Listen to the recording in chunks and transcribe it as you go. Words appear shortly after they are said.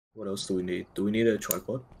What else do we need? Do we need a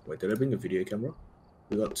tripod? Wait, did I bring a video camera?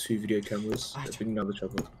 We got 2 video cameras. I bring another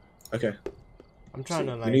tripod. Okay. I'm trying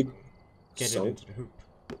to we like need get salt. it into the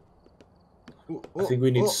hoop. I think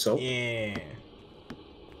we need salt. Yeah.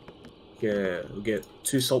 Yeah, we'll get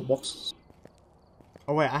 2 salt boxes.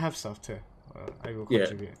 Oh wait, I have stuff too. I will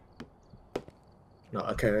contribute. No,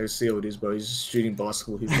 okay, I see how it is, bro. He's just shooting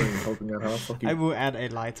basketball. He's playing helping out half. Fuck you. I will add a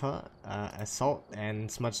lighter, a salt,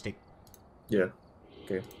 and smudge stick. Yeah.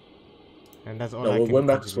 Okay. And that's all No, I can we're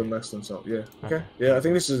contribute. maxed on salt. Yeah. Okay. Yeah, I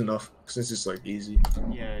think this is enough since it's like easy.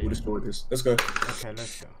 Yeah. We'll destroy this. Let's go. Okay,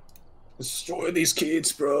 let's go. Destroy these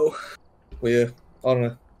kids, bro. Well, yeah. I don't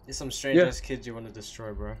know. There's some strange ass kids you want to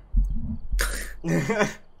destroy, bro.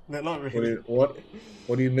 No, not really. What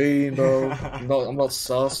do you mean, bro? I'm not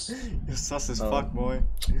sus. You're sus as fuck, boy.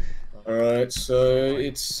 Alright, so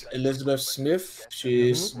it's Elizabeth Smith.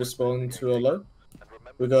 She's responding to hello.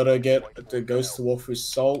 We gotta get the ghost to walk through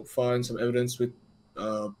salt, find some evidence with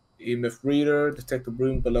EMF reader, detect the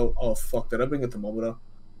room below. Oh fuck, did I bring a thermometer?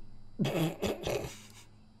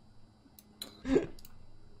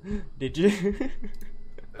 Did you?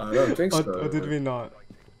 I don't think so. Or did we not?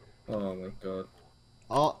 Oh my god.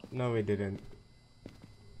 Oh, no we didn't.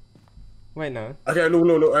 Wait, no. Okay,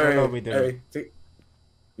 look. Hey, no, we didn't.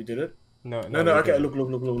 We did it? No, okay, look.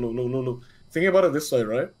 Think about it this way,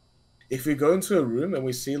 right? If we go into a room and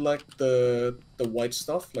we see like the white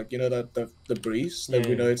stuff, like you know that the breeze, then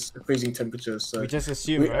we know it's freezing temperature. So we just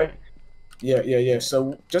assume, right? Yeah.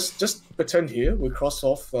 So just pretend here we cross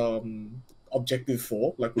off objective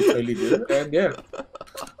 4, like we totally did, and yeah.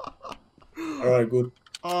 All right, good.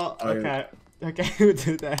 Oh, okay. Okay, we'll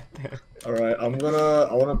do that then. All right, I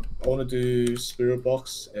wanna do spirit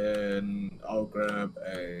box, and I'll grab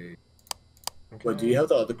a. Okay. Wait, do you have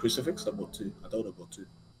the other crucifix? I bought 2. I thought I bought 2.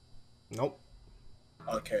 Nope.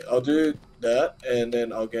 Okay, I'll do that, and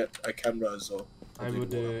then I'll get a camera as well. I will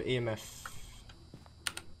do EMF.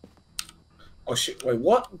 Oh shit! Wait,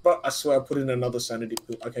 what? But I swear I put in another sanity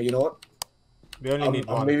pill. Okay, you know what? We only need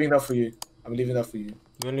one. I'm leaving that for you.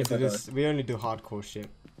 We only do this. We only do hardcore shit.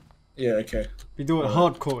 Yeah. Okay. We do it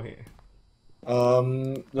hardcore here.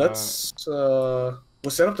 Let's we'll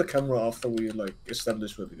set up the camera after we like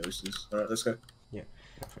establish where the ghost is. All right, let's go. Yeah.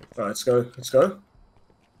 All right, let's go. Let's go.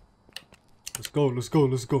 Let's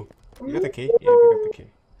go. You got the key? Yeah, we got the key.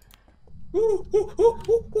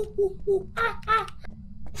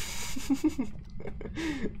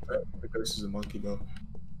 The ghost is a monkey, bro.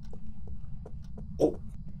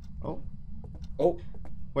 Oh.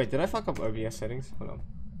 Wait, did I fuck up OBS settings? Hold on.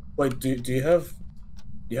 Wait, do you have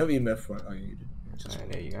EMF right? Oh, you do.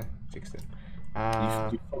 There you go. Fixed it.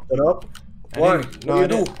 You fucked it up? Why?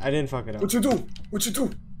 I didn't fuck it up. What you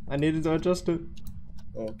do? I needed to adjust it.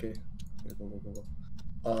 Oh, okay. Go.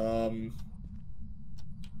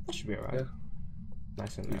 That should be alright. Yeah.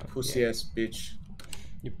 Nice and loud. You pussy ass bitch.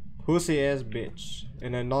 You pussy ass bitch.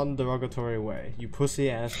 In a non-derogatory way. You pussy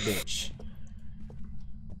ass bitch.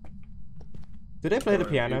 Do they play the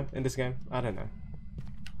piano in this game? I don't know.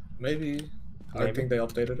 Maybe. I think they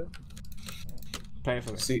updated it. Play it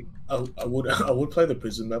for me. See, I would play the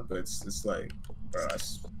prison map, but it's like, bro,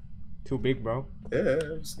 it's too big, bro. Yeah,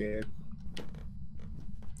 I'm scared.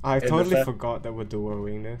 I totally forgot that we're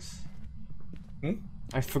duoing this. Hmm?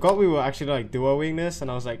 I forgot we were actually like duoing this, and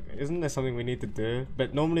I was like, isn't there something we need to do?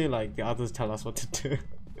 But normally like the others tell us what to do.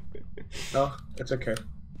 No, it's okay.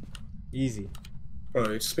 Easy. Bro,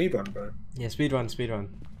 it's speedrun, bro. Yeah, speedrun.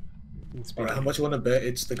 Alright, how much you want to bet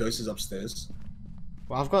it's the ghost is upstairs?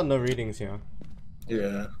 Well, I've got no readings here.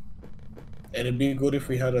 Yeah. And it'd be good if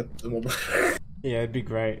we had a mobile. Yeah, it'd be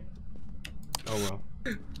great. Oh well.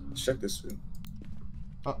 Let's check this room.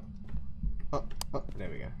 Oh, there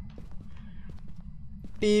we go.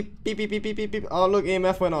 Beep. Oh look,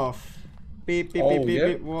 EMF went off. Beep.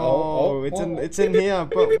 Whoa, it's in here,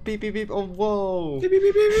 bro. Beep. Oh whoa.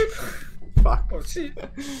 Beep. Fuck. Oh shit.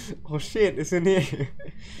 Oh shit, it's in here.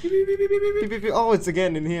 Beep. Oh, it's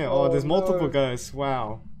again in here. Oh, there's multiple ghosts.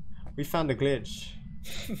 Wow. We found a glitch.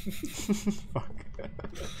 Fuck.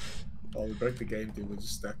 Oh, we broke the game, dude. We're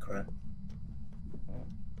just that crap.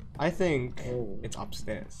 I think it's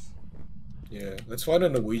upstairs. Yeah, let's find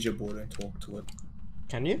an Ouija board and talk to it.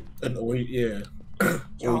 Can you? Ouija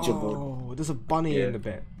board. Oh, there's a bunny in the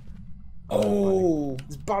bed. Oh,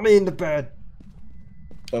 there's bunny in the bed.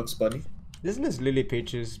 Bugs Bunny. Isn't this Lily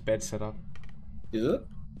Peach's bed set up? Is it?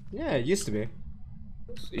 Yeah, it used to be.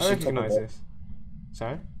 Is I recognize this.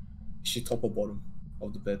 Sorry? Is she top or bottom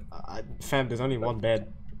of the bed? Fam, there's only one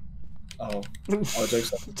bed. Oh,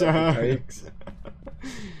 jokes. Jokes.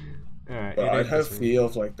 Alright. I'd have fear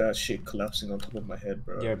of like that shit collapsing on top of my head,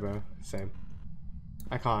 bro. Yeah, bro. Same.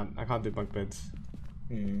 I can't do bunk beds.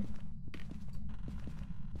 Hmm.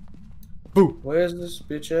 Boo! Where's this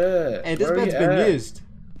bitch at? Hey, this Where are bed's you been at? used.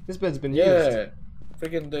 This bed's been used. Yeah.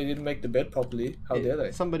 Freaking they didn't make the bed properly. How dare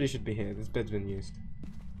they? Somebody should be here. This bed's been used.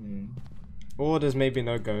 Hmm. Or there's maybe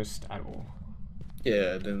no ghost at all.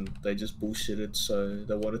 Yeah, then they just bullshitted, so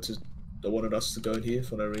they wanted us to go in here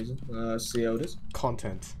for no reason. See how it is.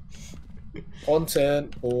 Content.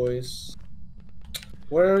 Content, boys.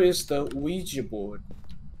 Where is the Ouija board?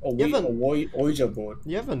 Ouija board.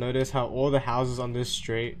 You ever notice how all the houses on this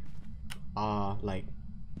street are like,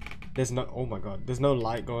 there's no, oh my god, there's no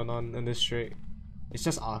light going on in this street. It's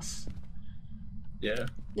just us. Yeah.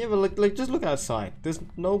 Yeah, but like just look outside. There's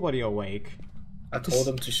nobody awake. I told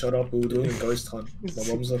them to shut up. We were doing a ghost hunt. My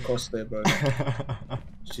mom's across there, bro.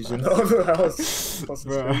 She's in the other house. Across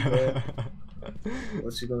the street, bro.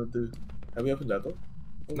 What's she gonna do? Have we opened that door?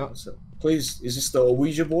 Oh, No. Please, is this the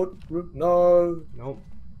Ouija board room? No. Nope.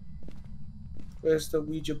 Where's the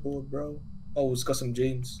Ouija board, bro? Oh, it's got some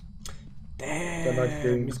jeans.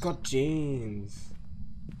 Damn, he's got jeans.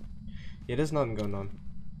 Yeah, there's nothing going on.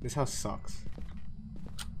 This house sucks.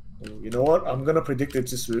 You know what? I'm gonna predict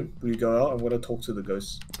it's this room. We go out. I'm gonna talk to the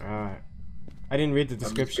ghosts. Alright. I didn't read the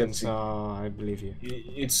description, so I believe you.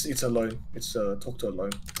 It's alone. It's talk to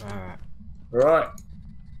alone. Alright. Right.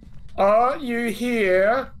 Are you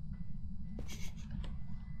here?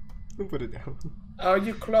 Put it down. Are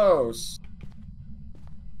you close?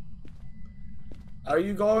 Are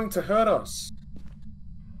you going to hurt us?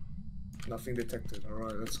 Nothing detected.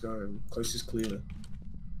 Alright, let's go. Coast is clear.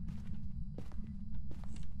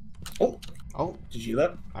 Oh! Oh, Did you hear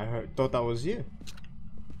that? I thought that was you.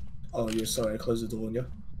 Oh, yeah, sorry. I closed the door on you.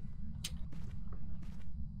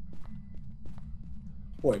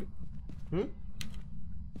 Wait. Hmm?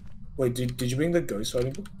 Wait, did you bring the ghost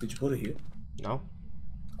writing book? Did you put it here? No.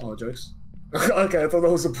 Oh, jokes. Okay, I thought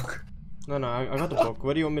that was a book. No, I got the book.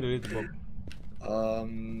 Where do you want me to read the book?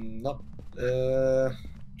 Not.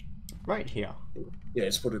 Right here. Yeah,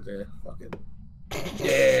 just put it there. Fuck it.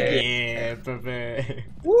 Yeah, baby.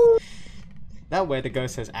 Woo! That way the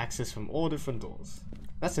ghost has access from all different doors.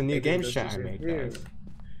 That's a new Maybe game the chat ghost I is in made, here. guys.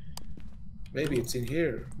 Maybe it's in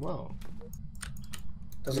here. Wow.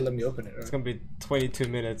 Doesn't let me open it, It's right? gonna be 22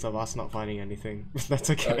 minutes of us not finding anything. That's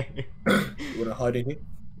okay. You wanna hide in here?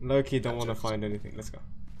 Loki don't want to find anything. Let's go.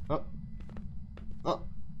 Oh. Oh.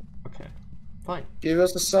 Okay. Fine. Give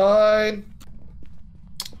us a sign!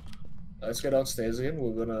 Let's go downstairs again.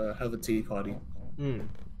 We're gonna have a tea party. Hmm.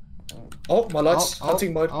 Oh, my lights. Oh,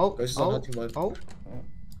 hunting mode. Oh, Ghost is on hunting mode. oh.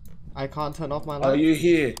 I can't turn off my light. Are you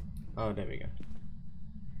here? Oh, there we go.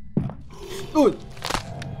 Good.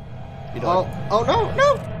 You Oh, died. oh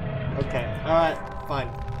no. Okay. Alright. Fine.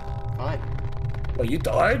 Wait, you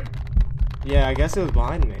died? Yeah, I guess it was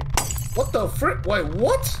behind me. What the frick? Wait,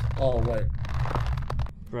 what? Oh, wait.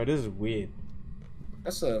 Bro, this is weird.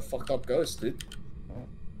 That's a fucked up ghost, dude.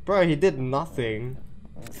 Bro, he did nothing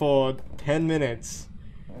for 10 minutes.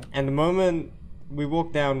 And the moment we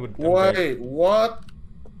walked down with Wait, what?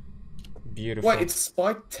 beautiful. Wait, it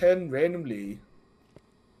spiked 10 randomly.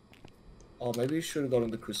 Oh, maybe you should have gotten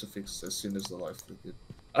the crucifix as soon as the life flickered.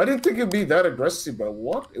 I didn't think it'd be that aggressive, bro.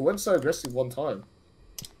 What? It went so aggressive one time.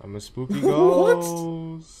 I'm a spooky What?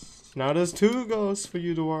 ghost. Now there's 2 ghosts for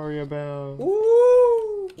you to worry about.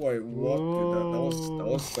 Ooh! Wait, what? Dude, that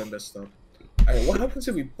was so messed up. Hey, what happens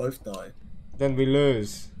if we both die? Then we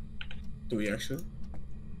lose. Do we actually?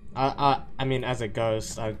 I mean, as a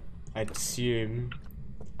ghost, I'd assume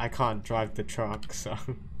I can't drive the truck, so.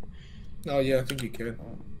 Oh, yeah, I think you can.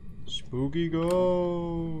 Spooky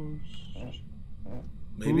ghost.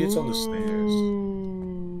 Maybe it's on the stairs.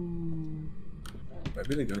 Ooh.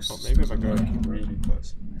 Maybe the ghost. Oh, maybe if I go keep really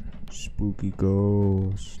close. Spooky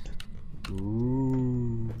ghost.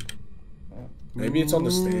 Ooh. Maybe it's on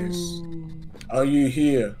the stairs. Are you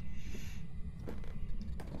here?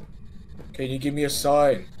 Can you give me a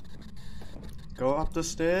sign? Go up the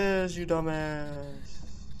stairs, you dumbass.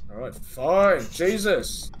 Alright, fine.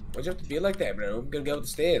 Jesus. Why'd you have to be like that, bro? I'm gonna go up the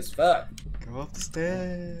stairs. Fuck. Go up the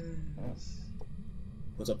stairs.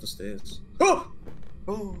 What's up the stairs? Oh!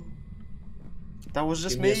 Oh. That was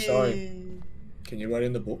just Give me a me. sign. Can you write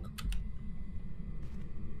in the book?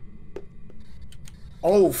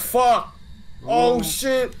 Oh, fuck! Oh, Ooh.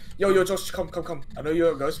 shit! Yo, Josh, come. I know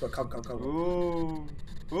you're a ghost, but come. Ooh.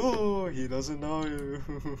 Ooh, he doesn't know you.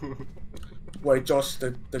 Wait, Josh,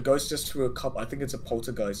 the ghost just threw a cup. I think it's a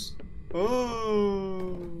poltergeist.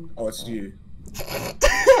 Ooh. Oh, it's you.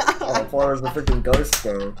 Oh, I thought it was the freaking ghost,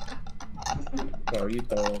 bro. Bro, you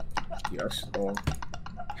dog. You actually dog.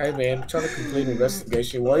 Hey, man, I'm trying to complete an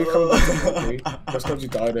investigation. Why are you coming back to help me? Just because you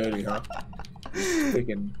died early, huh?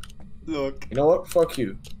 Freaking. Look. You know what? Fuck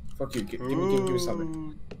you. Fuck you. Give me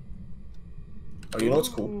something. Oh, you know what's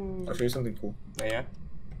cool? I'll show you something cool. Oh, yeah?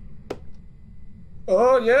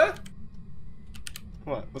 Oh, yeah?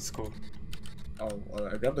 What? What's cool? Oh,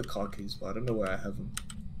 I grabbed the car keys, but I don't know where I have them.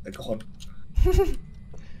 They're gone.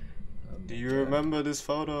 Do you remember this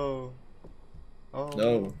photo? Oh.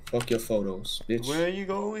 No, fuck your photos, bitch. Where are you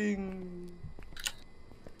going?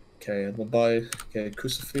 Okay, I'm gonna buy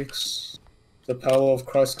crucifix. The power of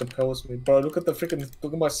Christ compels me. Bro, look at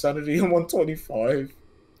my sanity. I'm 125.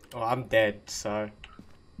 Oh, I'm dead, so.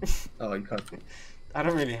 Oh, you can't. I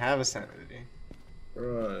don't really have a sanity.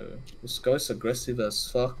 Bro, this guy's aggressive as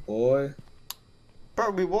fuck, boy.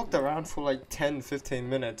 Bro, we walked around for like 10-15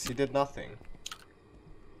 minutes. He did nothing.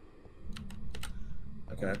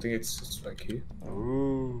 Okay, I think it's like here.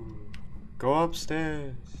 Ooh. Go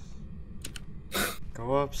upstairs.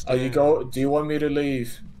 Go upstairs. Do you want me to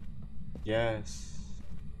leave? Yes.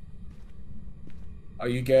 Are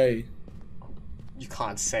you gay? You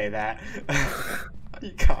can't say that.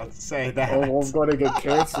 You can't say that. Oh, I'm gonna get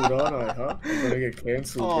cancelled, aren't I, huh? I'm gonna get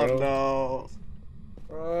cancelled, bro. Oh no.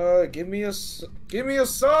 Bro, give me a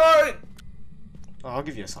sign! Oh, I'll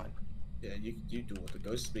give you a sign. Yeah, you do it. The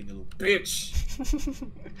ghost is being a little bitch.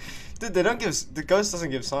 Dude, the ghost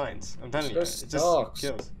doesn't give signs. I'm telling you, it just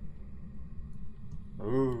kills.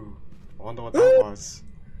 Ooh, I wonder what that was.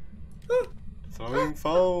 Flowing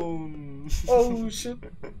phone. Oh shit!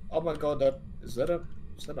 Oh my god, is that an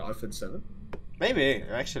iPhone 7? Maybe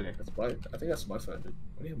actually. I think that's my phone, dude.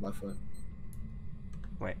 What do you have my phone?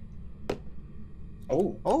 Wait.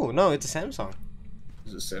 Oh. Oh no, it's a Samsung.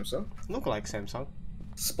 Is it Samsung? Look like Samsung.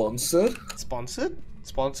 Sponsored? Sponsored?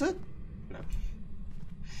 Sponsored? No.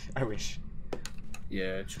 I wish.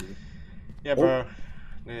 Yeah, true. Yeah, bro.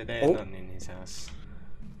 There ain't nothing in his house.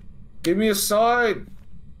 Give me a sign!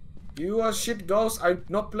 You are shit ghost. I'm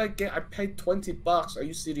not playing game. I paid $20. Are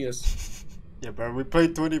you serious? Yeah, bro. We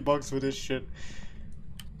paid $20 for this shit.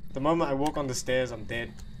 The moment I walk on the stairs, I'm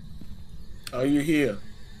dead. Are you here?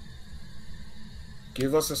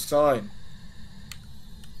 Give us a sign.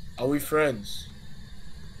 Are we friends?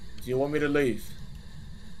 Do you want me to leave?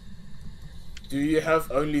 Do you have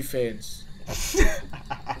OnlyFans?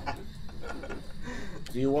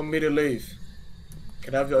 Do you want me to leave?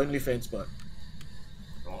 Can I have your OnlyFans back?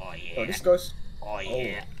 Oh yeah. Oh, this guy's. Oh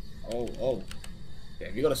yeah. Oh.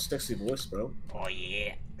 Damn, you got a sexy voice, bro. Oh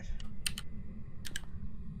yeah.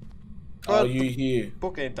 Are you here?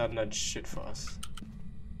 Book ain't done that shit for us.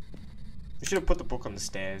 We should have put the book on the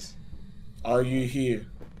stairs. Are you here?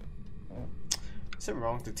 Is it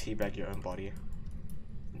wrong to teabag your own body?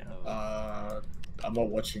 No. I'm not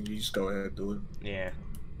watching. You just go ahead and do it. Yeah.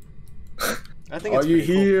 I think it's Are you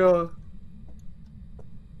here? Cool.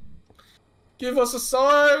 Give us a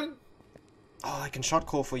sign! Oh, I can shot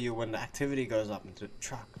call for you when the activity goes up into the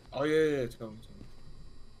truck. Oh yeah, tell me.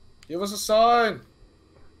 Give us a sign!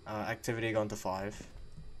 Activity gone to 5.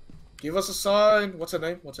 Give us a sign! What's her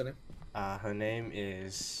name? Her name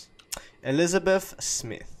is Elizabeth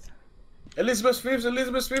Smith. Elizabeth Smith.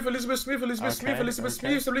 Elizabeth Smith. I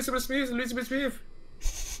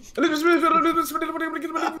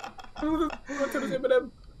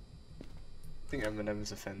think Eminem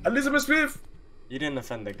is offended. Elizabeth Smith! You didn't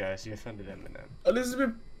offend the guys, you offended Eminem.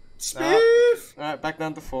 Elizabeth Smith! Alright, back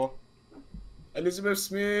down to 4. Elizabeth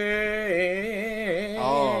Smith!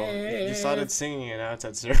 Oh, you started singing and now it's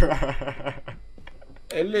at 0.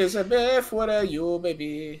 Elizabeth, what are you,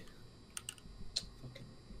 baby?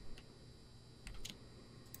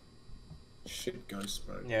 Shit ghost,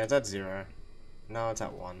 bro. Yeah, it's at 0. Now it's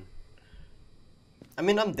at 1. I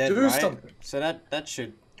mean, I'm dead, Do right? something. So that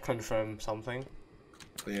should confirm something.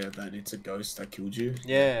 Yeah, that it's a ghost that killed you.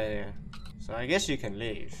 Yeah. So I guess you can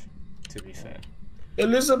leave, to be fair.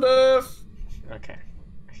 Elizabeth! Okay.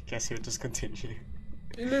 I guess he'll just continue.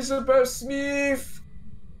 Elizabeth Smith!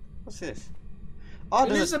 What's this? Oh,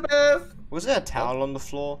 Elizabeth! Was there a towel on the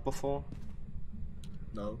floor before?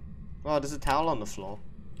 No. Oh, there's a towel on the floor.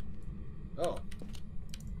 Oh.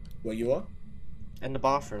 Where you are? In the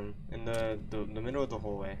bathroom, in the middle of the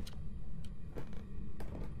hallway.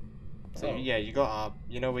 So yeah, you got up.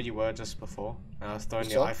 You know where you were just before? I was throwing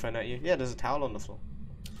your iPhone at you. Yeah, there's a towel on the floor.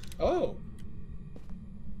 Oh.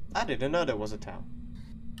 I didn't know there was a towel.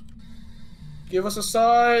 Give us a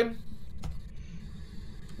sign.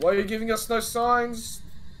 Why are you giving us no signs?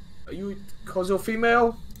 Are you cause you're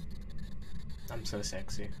female? I'm so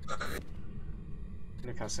sexy.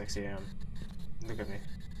 Look how sexy I am. Look at me.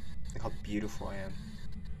 Look how beautiful I am.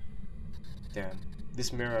 Damn.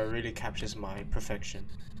 This mirror really captures my perfection.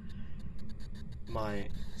 My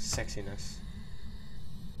sexiness.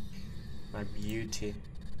 My beauty.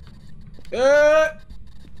 Yeah.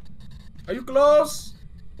 Are you close?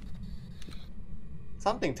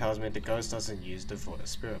 Something tells me the ghost doesn't use the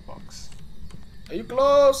spirit box. Are you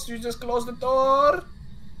close? You just closed the door.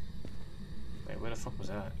 Wait, where the fuck was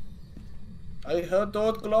that? I heard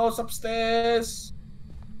door close upstairs.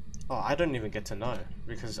 Oh, I don't even get to know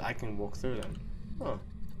because I can walk through them. Oh.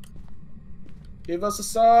 Give us a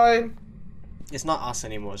sign. It's not us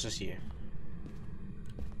anymore, it's just you.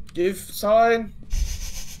 Give sign.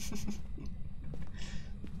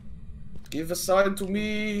 Give a sign to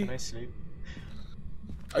me. Can I sleep?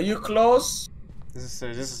 Are you close? This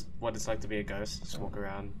is what it's like to be a ghost. Just walk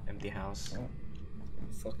around, empty house.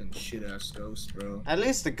 Fucking shit ass ghost, bro. At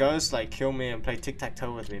least the ghosts like kill me and play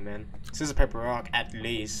tic-tac-toe with me, man. Scissor, paper, rock, at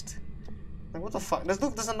least. Like what the fuck?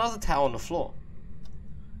 There's another towel on the floor.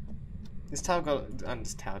 This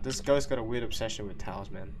ghost got a weird obsession with towels,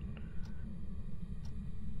 man.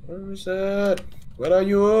 Where is it? Where are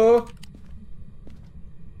you?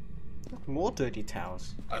 More dirty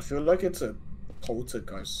towels. I feel like it's a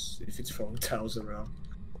poltergeist if it's throwing towels around.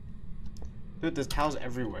 Dude, there's towels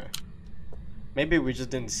everywhere. Maybe we just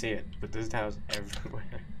didn't see it, but there's towels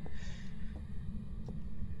everywhere.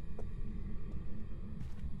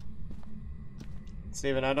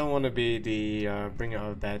 Steven, I don't want to be the bringer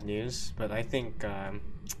of bad news, but I think,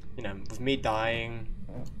 you know, with me dying,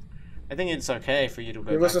 I think it's okay for you to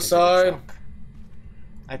go Give back us a into sign. the truck.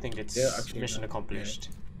 I think it's mission accomplished.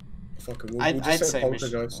 Yeah. Fuck it, we'll I'd just say say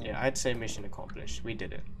poltergeist. mission. Yeah, I'd say mission accomplished. We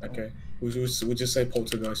did it. Okay, we'll just say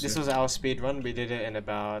poltergeist. This was our speed run. We did it in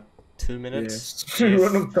about 2 minutes. Yes.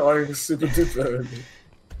 Run of dying super duper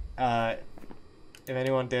early. If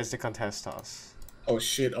anyone dares to contest us. Oh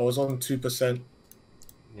shit! I was on 2%.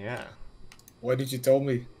 Yeah. Why did you tell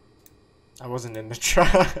me? I wasn't in the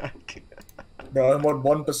truck. No, I'm on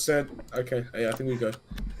 1%. Okay, yeah, I think we go.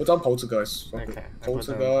 Put on poltergeist. Fuck Okay. it.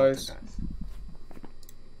 Poltergeist.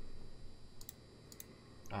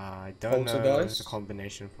 I don't know the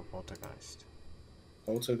combination for poltergeist.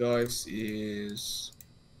 Poltergeist is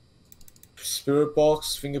spirit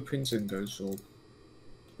box, fingerprints, and ghost orb.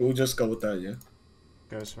 We'll just go with that, yeah.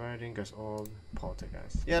 Ghost writing, ghost orb,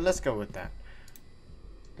 poltergeist. Yeah, let's go with that.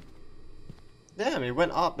 Damn, it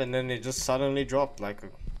went up and then it just suddenly dropped like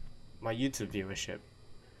my YouTube viewership.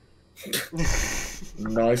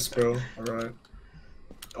 Nice, bro. Alright.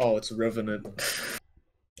 Oh, it's a Revenant.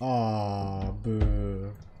 Aw,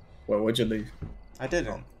 boo. Wait, where'd you leave? I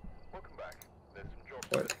didn't.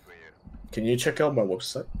 Wait. Can you check out my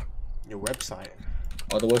website? Your website?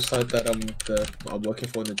 Oh, the website that I'm working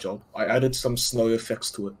for in the job. I added some snow effects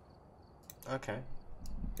to it. Okay.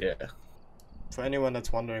 Yeah. For anyone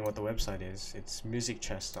that's wondering what the website is, it's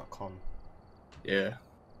musicchest.com. Yeah.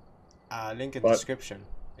 Link in the description,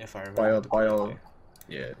 if I remember.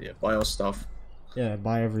 Buy our stuff. Yeah,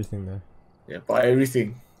 buy everything there. Yeah, buy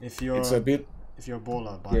everything. If you're It's a bit. If you're a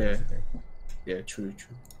baller, buy everything. Yeah, true.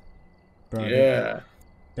 Bro, yeah.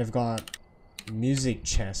 They've got music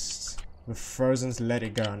chests with Frozen's Let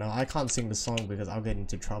It Go. Now I can't sing the song because I'll get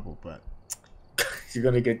into trouble, but you're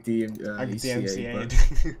gonna get I get ECA,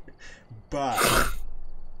 DMCA'd. But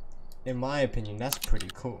in my opinion, that's pretty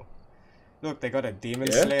cool. Look, they got a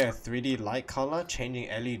Demon Slayer 3D light color changing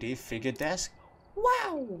LED figure desk.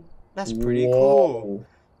 Wow, that's pretty cool.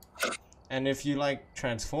 And if you like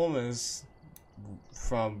Transformers,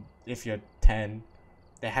 from if you're 10,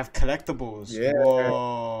 they have collectibles. Yeah.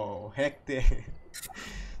 Whoa, hectic.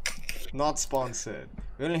 Not sponsored.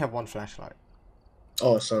 We only have one flashlight.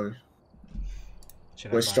 Oh, sorry.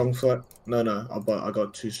 We're strong flat. No, I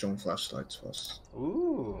got 2 strong flashlights first.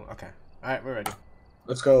 Ooh, okay. All right, we're ready.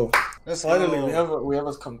 Let's go. Finally, go. we have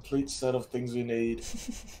a complete set of things we need.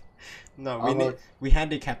 No, we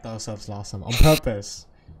handicapped ourselves last time on purpose.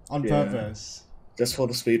 On purpose. Just for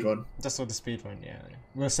the speed run. Just for the speed run, yeah.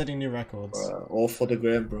 We're setting new records. All for the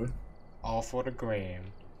gram, bro. All for the gram.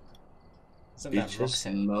 Isn't Bitches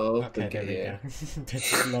that love the gram. There we go.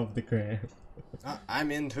 Bitches love the gram.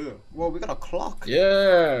 I'm in too. Well, we got a clock.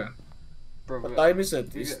 Yeah. Bro, what time is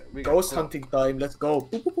it? It's ghost hunting time. Let's go.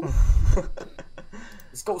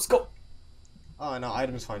 Let's go. Oh, no,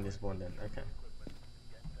 items find this one then. Okay.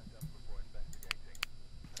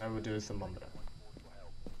 I will do a thermometer.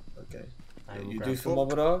 Okay. You do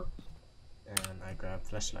thermometer. And I grab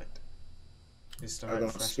flashlight. I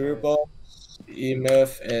got spirit box,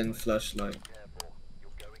 EMF, and flashlight.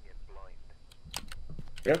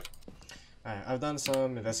 Yeah. Alright, I've done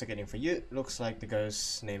some investigating for you. Looks like the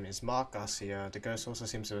ghost's name is Mark Garcia. The ghost also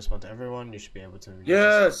seems to respond to everyone. You should be able to use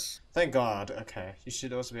Yes! Thank God. Okay. You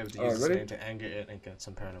should also be able to use this name to anger it and get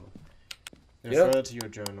some paranormal. Yeah. Refer to your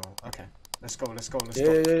journal. Okay. Let's go. Let's go. Let's Yeah,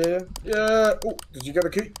 go. yeah, yeah, yeah. Oh, did you get the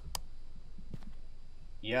key?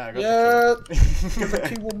 Yeah, I got Yeah. the Get the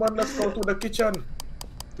key, woman. Let's go to the kitchen.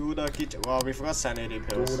 To the kitchen. Wow, we forgot sanity To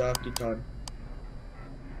pills. the kitchen.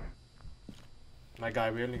 My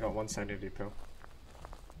guy, we only got one sanity pill.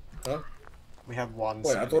 Huh? We have one.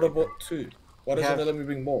 Wait, I thought I bought 2. Why doesn't it let me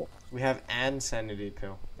bring more? We have an sanity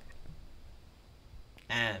pill.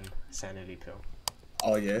 An sanity pill.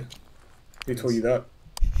 Oh yeah. Who told you that?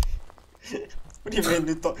 What do you mean?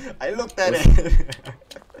 You thought? I looked at it.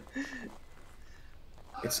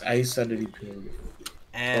 It's a sanity pill.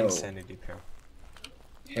 And Oh. sanity pill.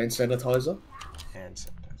 Hand sanitizer. Hand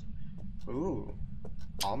sanitizer. Ooh,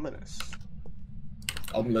 ominous.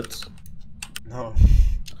 Omelette. No.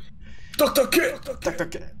 Dr. K! Dr.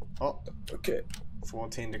 K. Oh, Okay.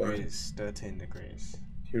 14 degrees, 13 degrees.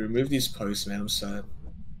 He removed these posts, man. I'm sad.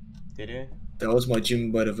 Did you? That was my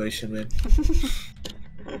gym motivation, man.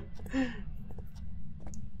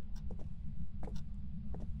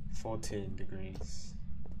 14 degrees.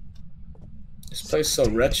 This place is so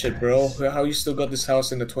wretched, bro. How you still got this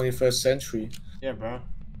house in the 21st century? Yeah, bro.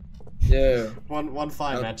 Yeah. One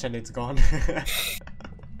fire match and it's gone.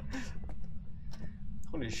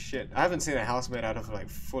 Holy shit. I haven't seen a house made out of like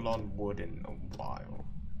full-on wood in a while.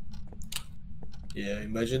 Yeah,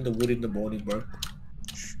 imagine the wood in the morning, bro.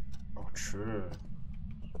 Oh, true.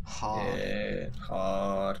 Hard. Yeah,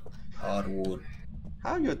 hard wood.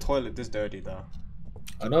 How are your toilet this dirty though?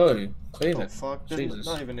 I know. Clean Oh it. fuck, there's Jesus.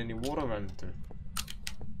 not even any water running through.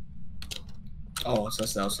 Oh, so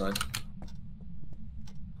that's the outside.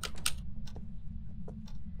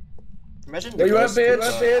 Imagine Where the you at, ghost could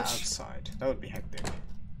bitch? go Bitch? outside. That would be hectic.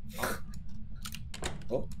 Oh,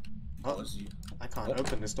 Oh, that oh, was you. I can't Oh.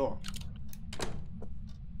 open this door.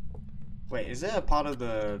 Wait, is there a part of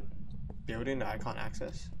the building that I can't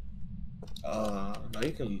access? No,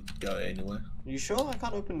 you can go anywhere. You sure I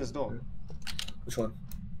can't open this door? Which one?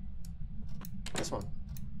 This one.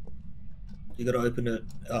 You gotta open it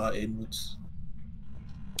inwards.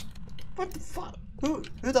 What the fuck? Who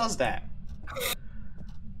does that?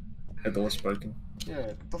 The door's broken. Yeah,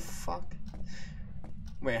 what the fuck?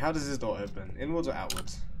 Wait, how does this door open? Inwards or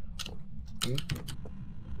outwards? Hmm?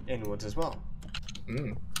 Inwards as well.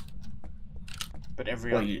 Mm. But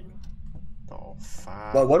every Wait, other... you, Oh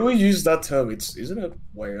fuck. why do we use that term? Isn't it?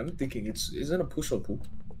 Wait, I'm thinking isn't it push or pull?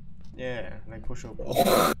 Yeah, like push up.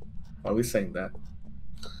 Oh. Why are we saying that?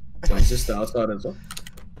 So is this the outside as well?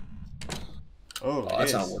 Oh, Oh, it that's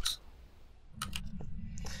is. outwards.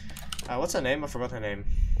 What's her name? I forgot her name.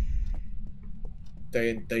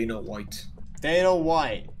 Dana White. Dana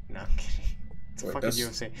White. No, I'm kidding. It's a Wait, fucking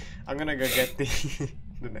that's- UFC. I'm gonna go get the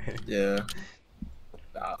the name. Yeah.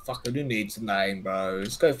 Nah, fuck, who needs a name, bro?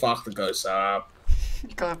 Just go fuck the ghost up.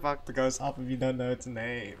 You can't fuck the ghost up if you don't know its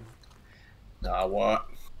name. Nah, what?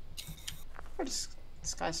 Oh, this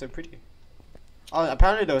guy's so pretty. Oh,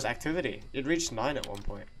 apparently there was activity. It reached 9 at one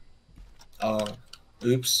point. Oh,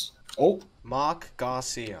 oops. Oh, Mark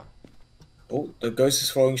Garcia. oh, the ghost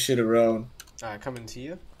is throwing shit around. Coming to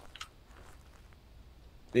you.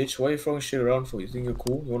 Bitch, why are you throwing shit around for? You think you're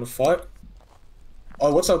cool? You wanna fight?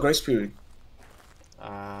 Oh, what's our grace period?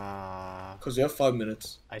 Because you have 5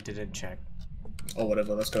 minutes. I didn't check. Oh,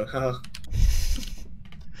 whatever, let's go. Haha.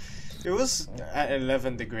 It was at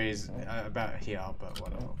 11 degrees about here, but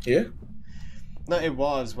whatever. Here? No, it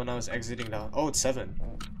was when I was exiting down. Oh, it's 7.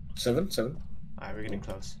 7? Alright, we're getting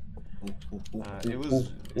close. Ooh, It was.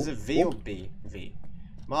 Is it V or B? V.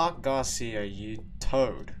 Mark Garcia, you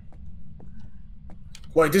toad.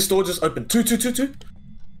 Wait, this door just opened. 2.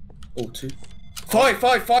 Oh, 2. 5.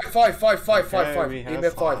 Okay, we Give me have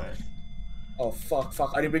a 5. 5. Oh,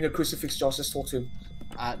 fuck. I didn't bring a crucifix, Josh. Let's talk to him.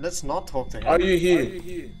 Let's not talk to him. Are you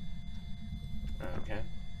here? Okay.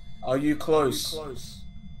 Are you close?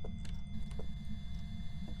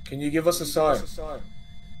 Can you give us a sign?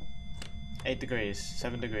 8 degrees,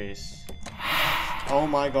 7 degrees. Oh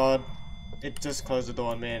my god. It just closed the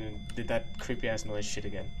door on me and did that creepy ass noise shit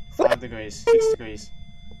again. 5 degrees, 6 degrees.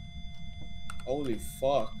 Holy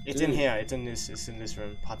fuck. It's dude. in here, it's in this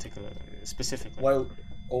room particularly, specifically. Wait,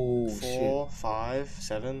 oh 4, 5,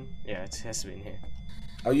 7. Yeah, it has to be in here.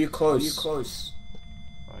 shit. Are you close?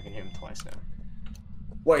 Oh, I can hear him twice now.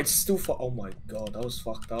 Wait, it's still oh my god, that was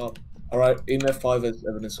fucked up. Alright, EMF 5 as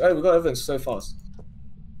evidence. Hey, we got evidence so fast.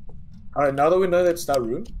 Alright, now that we know that's that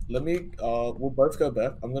room, let me, we'll both go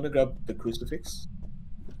back. I'm gonna grab the crucifix.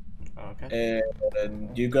 Okay.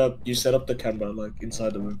 And you set up the camera, like,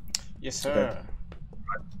 inside the room. Yes, sir.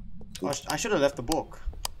 Oh, I should have left the book.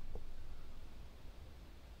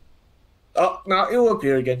 Oh, no, it will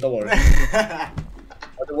appear again, don't worry.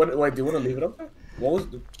 Wait, do you want to leave it up there?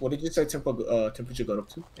 What did you say temperature got up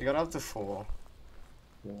to? It got up to 4.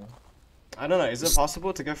 Yeah. I don't know. Is it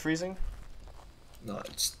possible to go freezing? No,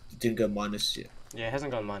 it didn't go minus yet. Yeah, it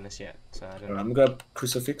hasn't gone minus yet, so I don't know. I'm gonna grab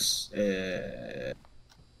crucifix. Yeah.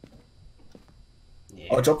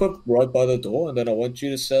 I'll drop it right by the door, and then I want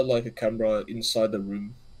you to set like a camera inside the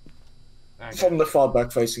room. Okay. From the far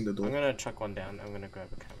back facing the door. I'm gonna chuck one down. I'm gonna grab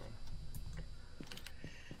a camera.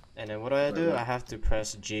 And then what do I do? Right. I have to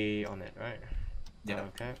press G on it, right? Yeah.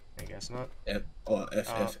 Okay. I guess not. F.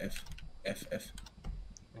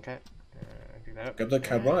 Okay. Pick that up. Grab the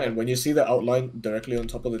camera, and when you see the outline directly on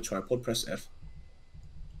top of the tripod, press F.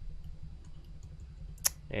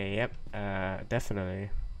 Yep. Definitely.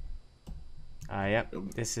 Yep.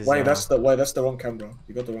 This is. Wait, that's the wrong camera.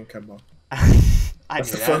 You got the wrong camera.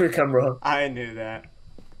 That's the photo camera. I knew that.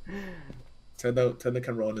 Turn the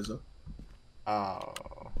camera on, is it? Oh.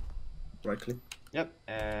 Right click. Yep.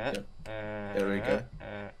 There we go.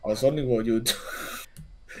 I was wondering what you would do.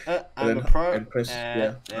 I'm a pro. And press,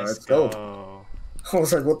 yeah. Let's go. I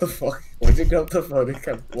was like, what the fuck? Why'd you grab the photo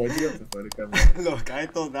camera? Why'd you grab the photo camera? Look, I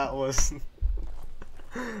thought that was.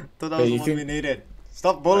 Thought that was the one we needed.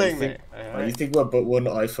 Stop bullying me. You think we're one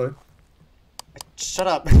iPhone? Shut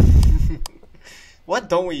up. Why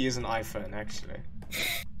don't we use an iPhone actually?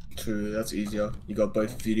 True, that's easier. You got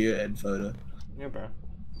both video and photo. Yeah, bro.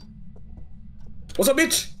 What's up,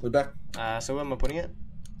 bitch? We're back. So where am I putting it?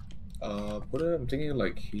 I'm thinking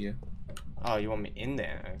like here. Oh, you want me in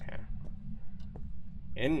there? Okay.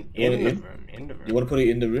 In the room. In the room. You want to put it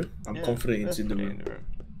in the room? I'm confident it's in the room.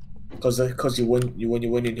 Because you when you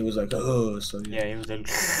went in, he was like, oh, so yeah. Yeah, he was like,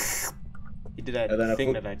 he did that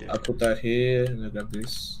thing that I did. I put that here, and I grab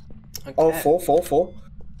this. Okay. Oh, four.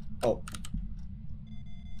 Oh.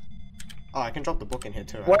 Oh, I can drop the book in here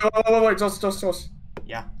too, right? Wait, Josh.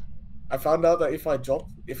 Yeah. I found out that if I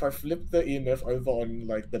flip the EMF over on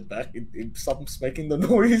like the back, it stops making the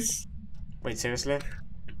noise. Wait, seriously?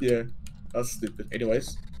 Yeah, that's stupid.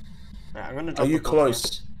 Anyways. Right, I'm gonna drop Are you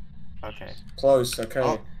close? Here. Okay. Close, okay.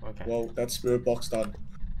 Oh, okay. Well, that spirit box done.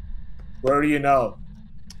 Where are you now?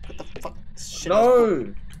 What the fuck? Shit,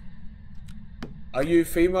 no! Are you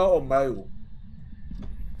female or male?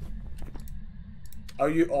 Are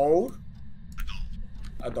you old?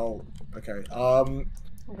 Adult. Okay.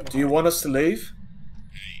 Do you want us to leave?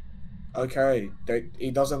 Okay. He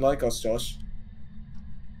doesn't like us, Josh.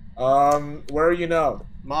 Where are you now?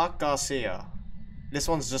 Mark Garcia. This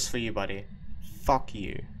one's just for you, buddy. Fuck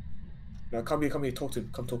you. No, come here. Talk to him.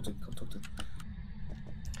 Come talk to him.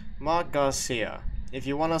 Mark Garcia. If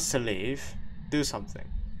you want us to leave, do something.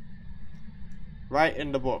 Write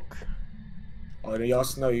in the book. Oh,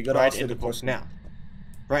 no, you gotta Write ask in the book question. now.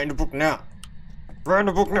 Write in the book now. Write in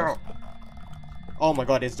the book now. Oh my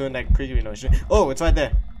god, it's doing that creepy noise. Oh, it's right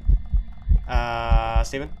there.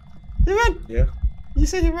 Steven? Steven! Yeah? You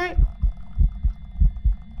said you're right.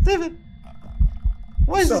 Steven!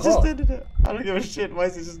 Why is it just standing there? I don't give a shit. Why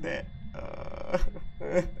is it just there?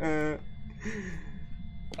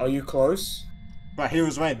 Are you close? But he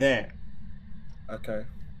was right there. Okay.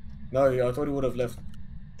 No, I thought he would have left.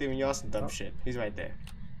 Steven, you're asking dumb shit. He's right there.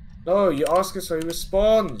 No, you ask him so he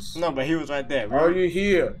responds. No, but he was right there. Are you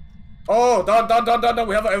here? Oh, done.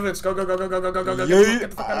 We have evidence. Go. Get the fuck out of here.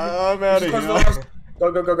 I'm out of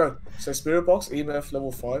here. Go. So spirit box, EMF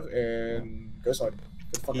level 5, and go side.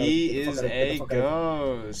 He is a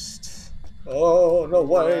ghost. Oh, no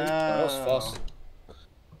way. Wow. That was fast.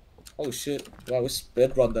 Oh shit. Wow, we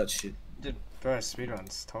speedrun that shit. Dude, bro,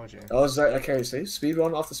 speedruns, told you. I was like, okay, see?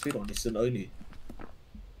 Speedrun after speedrun. It's an Oni.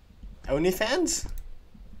 OnlyFans?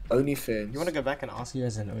 OnlyFans. You want to go back and ask you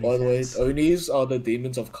as an OnlyFans? By the way, Onis are the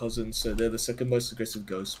demons of cousins, so they're the second most aggressive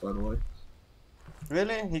ghosts, by the way.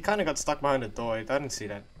 Really? He kind of got stuck behind a door. I didn't see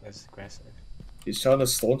that as aggressive. He's trying to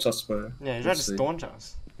staunch us, bro. Yeah, he's trying to staunch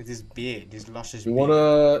us. With his beard, his luscious You beard.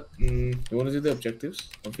 wanna do the objectives?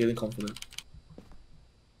 I'm feeling confident.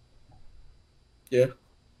 Yeah.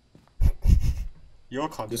 You're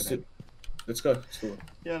confident. Let's go. Let's do it.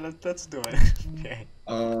 Yeah, let's do it. Okay.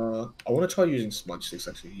 I want to try using smudge sticks,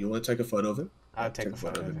 actually. You want to take a photo of him? I'll take a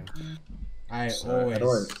photo of him. I So,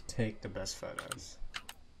 always take the best photos.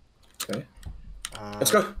 Okay.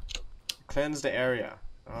 Let's go. Cleanse the area.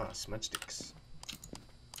 Ah, smudge sticks.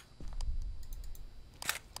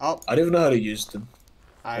 Oh. I don't even know how to use them.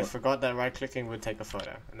 I forgot that right-clicking would take a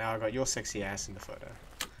photo. Now I got your sexy ass in the photo.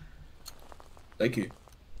 Thank you.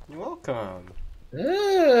 You're welcome.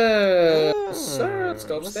 Yeah, sir, let's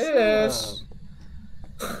go upstairs.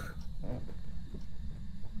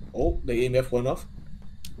 Oh, the EMF went off.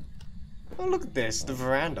 Oh, look at this. The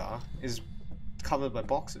veranda is covered by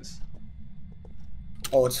boxes.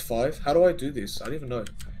 Oh, it's 5. How do I do this? I don't even know.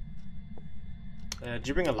 Did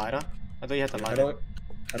you bring a lighter? I thought you had the Yeah, lighter.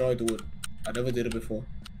 how do I do it? I never did it before.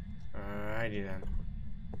 Alrighty then.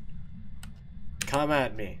 Come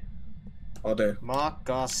at me. Oh, there. Mark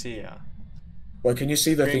Garcia. Wait, can you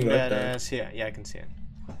see the Bring thing right that there? ass here. Yeah, I can see it.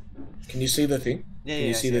 Can you see the thing? Yeah, Can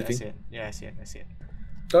you see the thing? I see it. Yeah, I see it. I see it.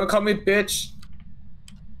 Don't come in, bitch!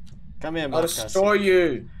 Come here, I'll Mark destroy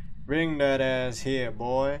Garcia. you! Bring that ass here,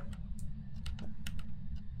 boy.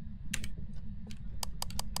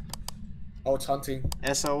 Oh, it's hunting.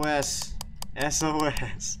 SOS.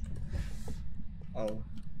 SOS. Oh.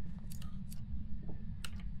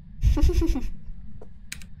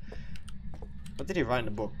 What did he write in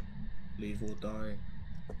the book? Leave or die.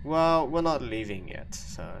 Well, we're not leaving yet,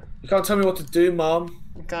 so... You can't tell me what to do, Mom.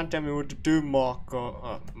 You can't tell me what to do, Mark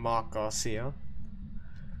Garcia.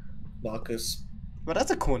 Marcus. But that's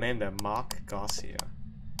a cool name there, Mark Garcia.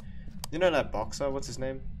 You know that boxer? What's his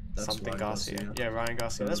name? That's Something Ryan Garcia. Garcia. Yeah, Ryan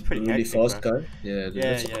Garcia. That's pretty really hectic, fast bro. guy. Yeah, dude,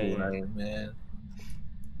 that's a cool name, man.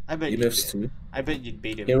 I bet EMFs too. I bet you'd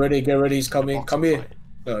beat him. Get ready, he's in a coming. boxing Come here. fight.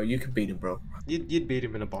 No, you can beat him, bro. You'd beat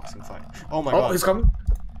him in a boxing fight. Oh my god. Oh, he's coming.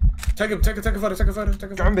 Take him, take a photo, take a photo, take a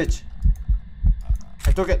photo. Drum bitch.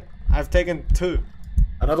 I took it. I've taken 2.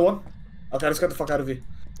 Another one? Okay, let's get the fuck out of here.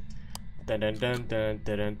 Dun dun dun dun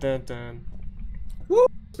dun dun dun dun. Woo!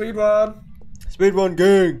 Speed run! Speed run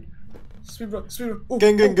gang! Speed run, speed run. Ooh,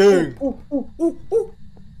 Gang, gang, gang. Ooh.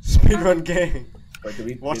 Speed run gang! Wait, do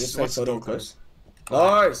we Watch just take photo the close?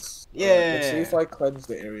 Nice! Yeah! Alright, let's see if I cleanse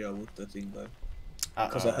the area with the thing though.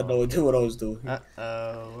 Because I had no idea what I was doing.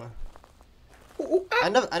 I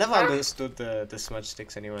never understood the smudge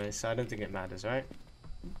sticks anyway, so I don't think it matters, right?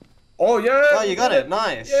 Oh yeah! Oh, you got it!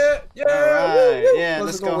 Nice! Yeah! Alright, Woo, yeah,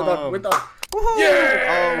 let's go we're home. Done, we're done. Woohoo!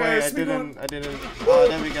 Yeah! Oh wait, I didn't. Oh,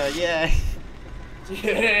 there we go. Yeah.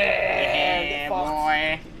 Yeah,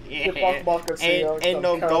 boy. Get Marcus here, Ain't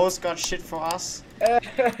no some ghost got shit for us.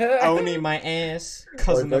 Only my ass,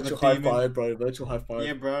 cousin Bro, of a virtual high demon. five, bro. Virtual high five.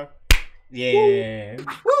 Yeah, bro. Yeah.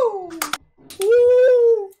 Woo!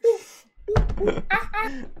 Woo!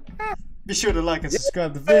 Be sure to like and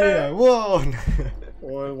subscribe the video. Whoa.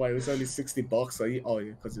 Oh wait, it was only $60. Oh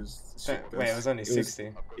yeah, because it was. Wait, it was only 60.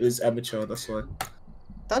 It was amateur. That's why.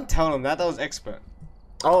 Don't tell them that. That was expert.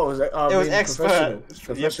 Oh, it was expert.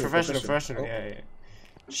 Professional. Yeah, professional. Oh. Yeah.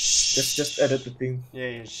 Shh. Just edit the thing.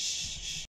 Yeah. Shh.